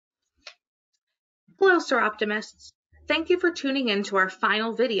Hello, Sir Optimists. Thank you for tuning in to our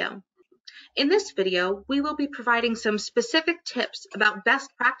final video. In this video, we will be providing some specific tips about best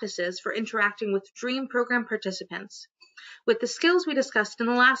practices for interacting with DREAM program participants, with the skills we discussed in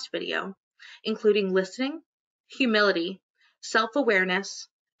the last video, including listening, humility, self-awareness,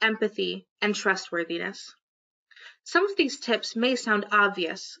 empathy, and trustworthiness. Some of these tips may sound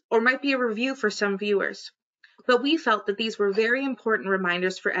obvious or might be a review for some viewers, but we felt that these were very important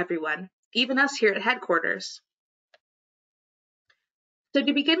reminders for everyone, even us here at headquarters. So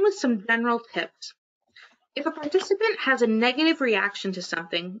to begin with some general tips, if a participant has a negative reaction to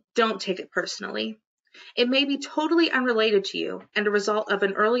something, don't take it personally. It may be totally unrelated to you and a result of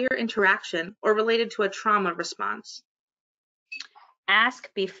an earlier interaction or related to a trauma response.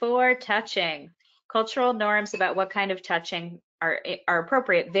 Ask before touching. Cultural norms about what kind of touching are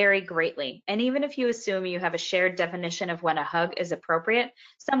appropriate vary greatly, and even if you assume you have a shared definition of when a hug is appropriate,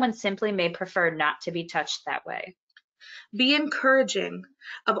 someone simply may prefer not to be touched that way. Be encouraging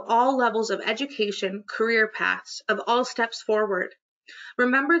of all levels of education, career paths, of all steps forward.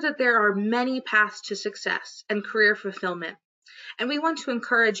 Remember that there are many paths to success and career fulfillment, and we want to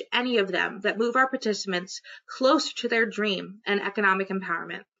encourage any of them that move our participants closer to their dream and economic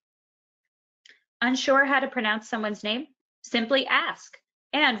empowerment. Unsure how to pronounce someone's name? Simply ask,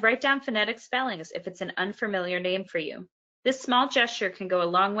 and write down phonetic spellings if it's an unfamiliar name for you. This small gesture can go a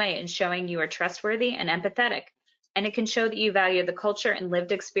long way in showing you are trustworthy and empathetic, and it can show that you value the culture and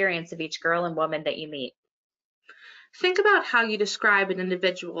lived experience of each girl and woman that you meet. Think about how you describe an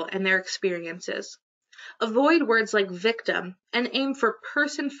individual and their experiences. Avoid words like victim and aim for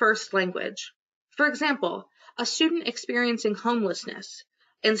person-first language. For example, a student experiencing homelessness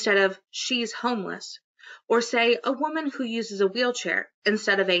instead of she's homeless, or say a woman who uses a wheelchair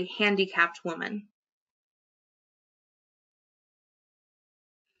instead of a handicapped woman.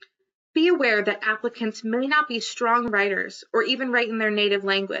 Be aware that applicants may not be strong writers or even write in their native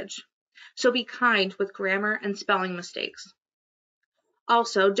language, so be kind with grammar and spelling mistakes.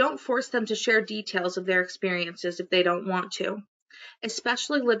 Also, don't force them to share details of their experiences if they don't want to,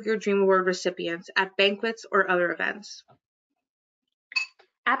 especially Live Your Dream Award recipients at banquets or other events.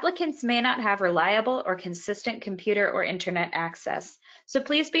 Applicants may not have reliable or consistent computer or internet access, so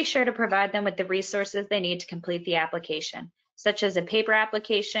please be sure to provide them with the resources they need to complete the application, such as a paper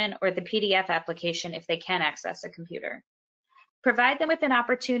application or the PDF application if they can access a computer. Provide them with an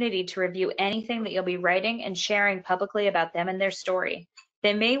opportunity to review anything that you'll be writing and sharing publicly about them and their story.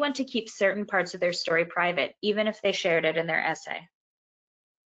 They may want to keep certain parts of their story private, even if they shared it in their essay.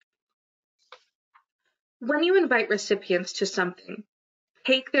 When you invite recipients to something,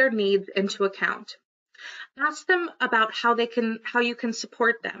 take their needs into account. Ask them about how you can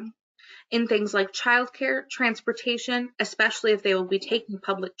support them in things like childcare, transportation, especially if they will be taking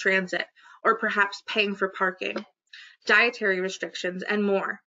public transit or perhaps paying for parking, dietary restrictions, and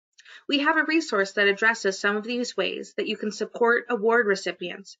more. We have a resource that addresses some of these ways that you can support award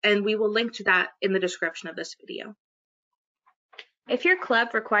recipients, and we will link to that in the description of this video. If your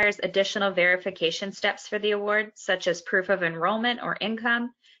club requires additional verification steps for the award, such as proof of enrollment or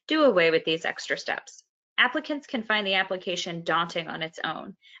income, do away with these extra steps. Applicants can find the application daunting on its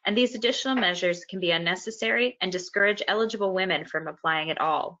own, and these additional measures can be unnecessary and discourage eligible women from applying at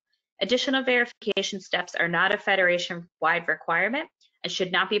all. Additional verification steps are not a federation-wide requirement and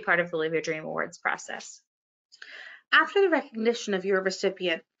should not be part of the Live Your Dream Awards process. After the recognition of your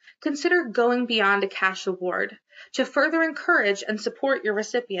recipient, consider going beyond a cash award to further encourage and support your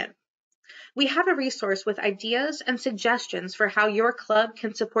recipient. We have a resource with ideas and suggestions for how your club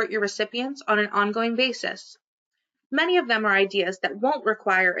can support your recipients on an ongoing basis. Many of them are ideas that won't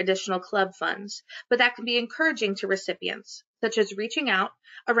require additional club funds, but that can be encouraging to recipients, such as reaching out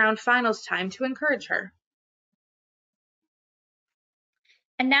around finals time to encourage her.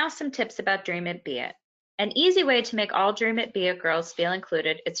 And now some tips about Dream It Be It. An easy way to make all Dream It Be It girls feel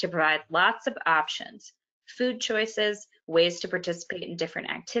included is to provide lots of options, food choices, ways to participate in different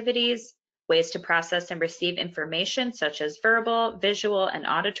activities, ways to process and receive information such as verbal, visual, and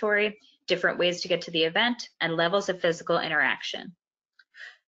auditory, different ways to get to the event, and levels of physical interaction.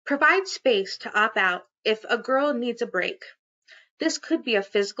 Provide space to opt out if a girl needs a break. This could be a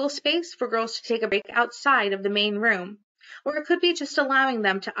physical space for girls to take a break outside of the main room, or it could be just allowing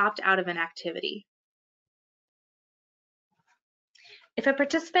them to opt out of an activity. If a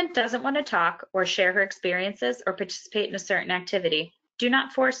participant doesn't want to talk or share her experiences or participate in a certain activity, do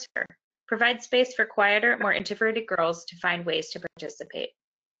not force her. Provide space for quieter, more introverted girls to find ways to participate.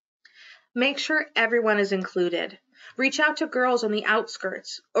 Make sure everyone is included. Reach out to girls on the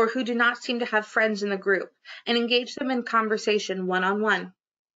outskirts or who do not seem to have friends in the group and engage them in conversation one-on-one.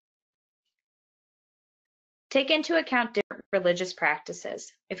 Take into account different religious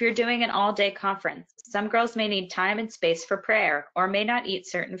practices. If you're doing an all-day conference, some girls may need time and space for prayer or may not eat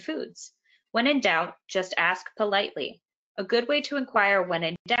certain foods. When in doubt, just ask politely. A good way to inquire when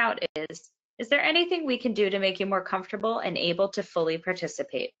in doubt is there anything we can do to make you more comfortable and able to fully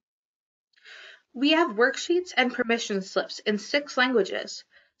participate? We have worksheets and permission slips in 6 languages.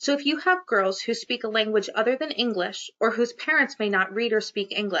 So if you have girls who speak a language other than English or whose parents may not read or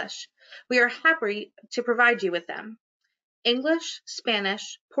speak English, we are happy to provide you with them. English,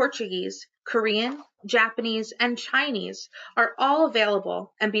 Spanish, Portuguese, Korean, Japanese, and Chinese are all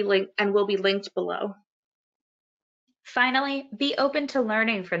available and will be linked below. Finally, be open to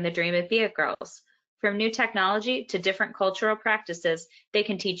learning from the Dream It Be It girls. From new technology to different cultural practices, they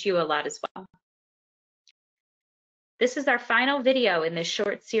can teach you a lot as well. This is our final video in this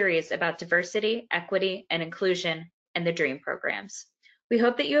short series about diversity, equity, and inclusion and the DREAM programs. We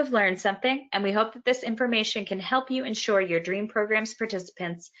hope that you have learned something, and we hope that this information can help you ensure your DREAM programs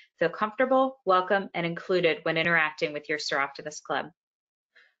participants feel comfortable, welcome, and included when interacting with your Soroptimist Club.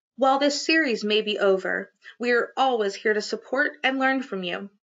 While this series may be over, we are always here to support and learn from you.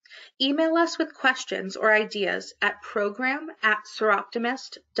 Email us with questions or ideas at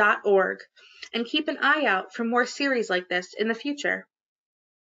program@soroptimist.org and keep an eye out for more series like this in the future.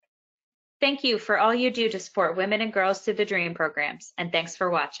 Thank you for all you do to support women and girls through the DREAM programs, and thanks for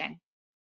watching.